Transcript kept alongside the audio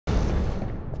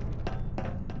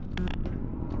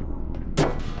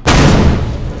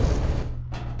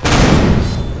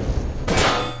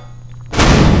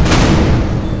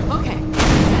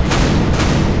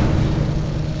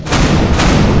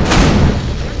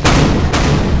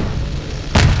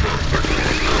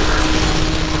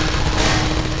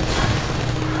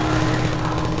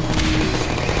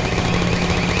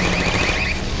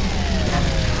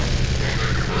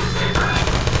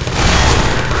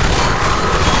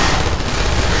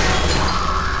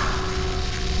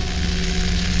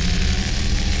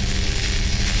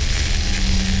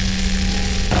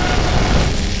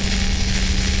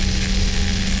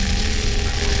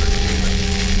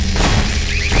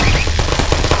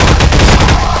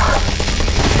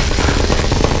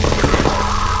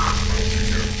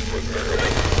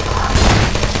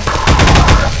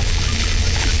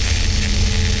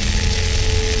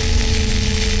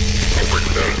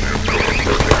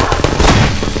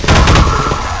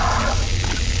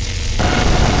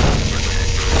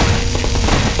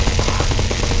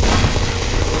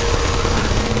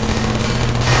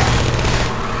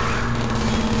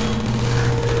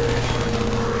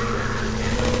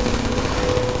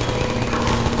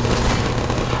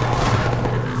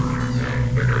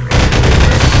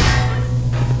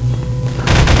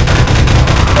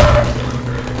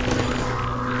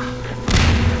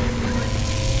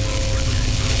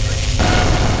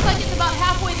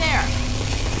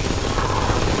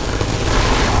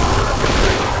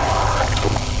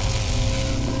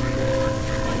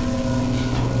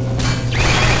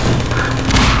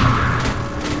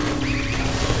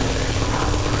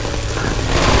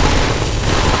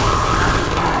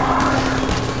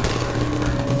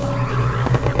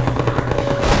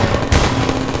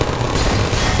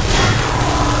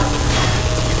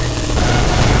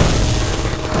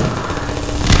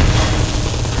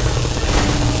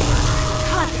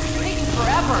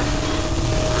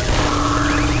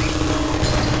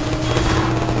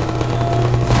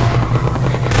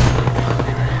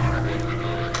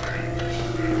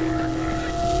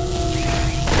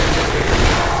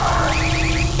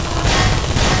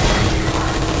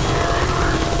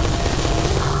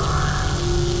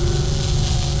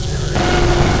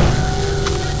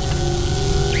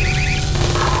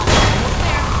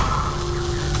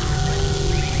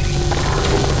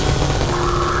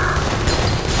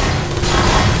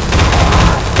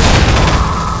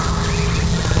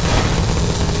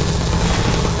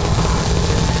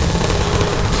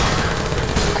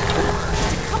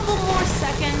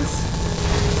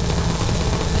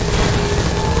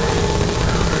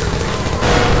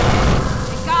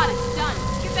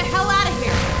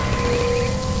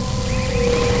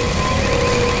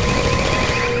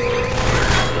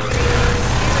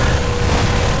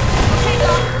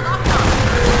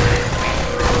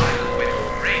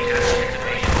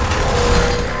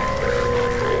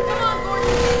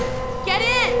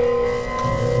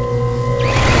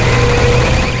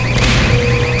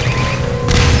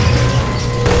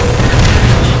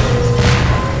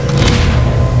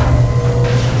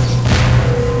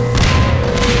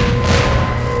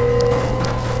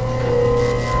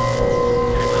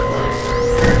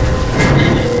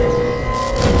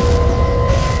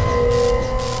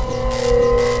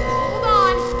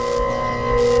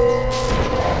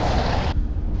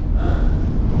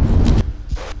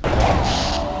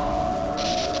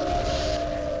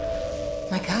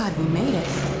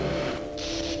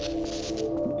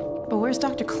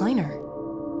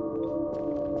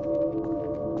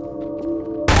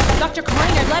Dr.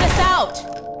 Kleiner, let us out!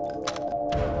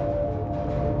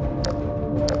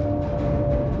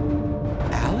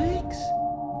 Alex?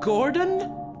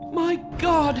 Gordon? My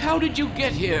God, how did you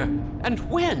get here? And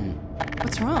when?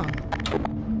 What's wrong?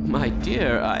 My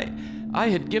dear, I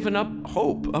had given up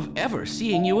hope of ever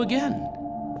seeing you again.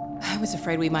 I was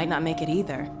afraid we might not make it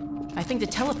either. I think the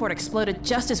teleport exploded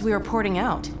just as we were porting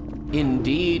out.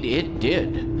 Indeed it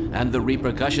did, and the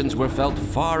repercussions were felt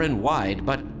far and wide,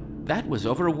 but that was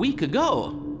over a week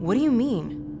ago. What do you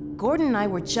mean? Gordon and I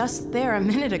were just there a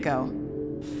minute ago.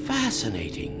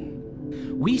 Fascinating.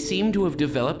 We seem to have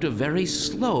developed a very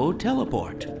slow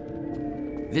teleport.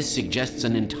 This suggests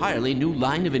an entirely new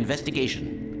line of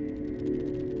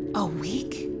investigation. A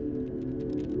week?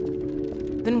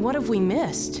 Then what have we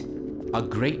missed? A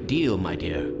great deal, my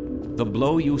dear. The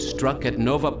blow you struck at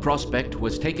Nova Prospect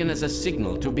was taken as a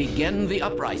signal to begin the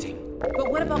uprising. But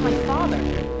what about my father?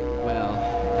 Well,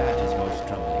 that is most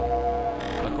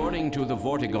troubling. According to the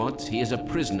Vortigaunts, he is a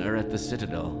prisoner at the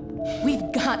Citadel.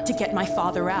 We've got to get my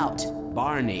father out.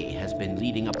 Barney has been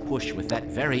leading a push with that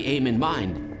very aim in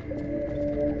mind.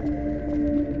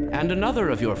 And another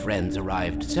of your friends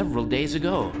arrived several days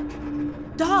ago.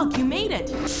 Dog, you made it!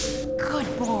 Good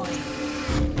boy.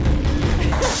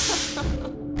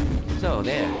 So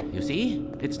there, you see?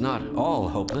 It's not all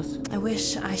hopeless. I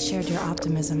wish I shared your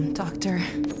optimism, Doctor.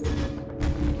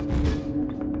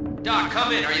 Doc,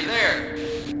 come in. Are you there?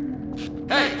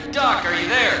 Hey, Doc, are you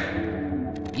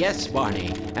there? Yes,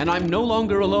 Barney, and I'm no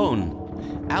longer alone.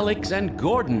 Alex and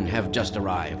Gordon have just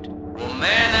arrived. Well,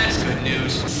 man, that's good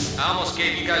news. I almost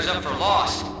gave you guys up for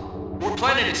lost. We're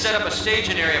planning to set up a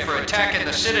staging area for attacking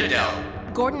the Citadel.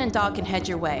 Gordon and Doc can head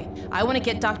your way. I want to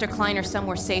get Dr. Kleiner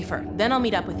somewhere safer. Then I'll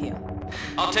meet up with you.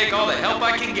 I'll take all the help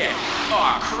I can get.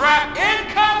 Aw, crap!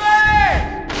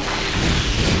 Incoming!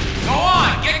 Go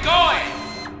on, get going!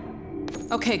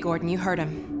 Okay, Gordon, you heard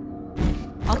him.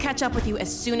 I'll catch up with you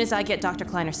as soon as I get Dr.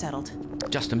 Kleiner settled.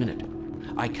 Just a minute.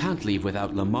 I can't leave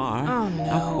without Lamar. Oh,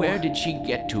 no. Where did she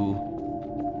get to?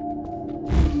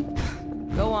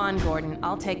 Go on, Gordon.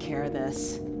 I'll take care of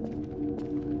this.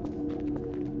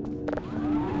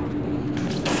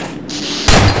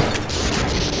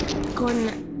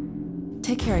 Gordon,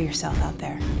 take care of yourself out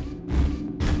there.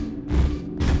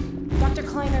 Dr.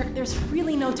 Kleiner, there's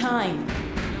really no time.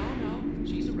 No,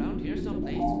 she's around here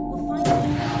someplace.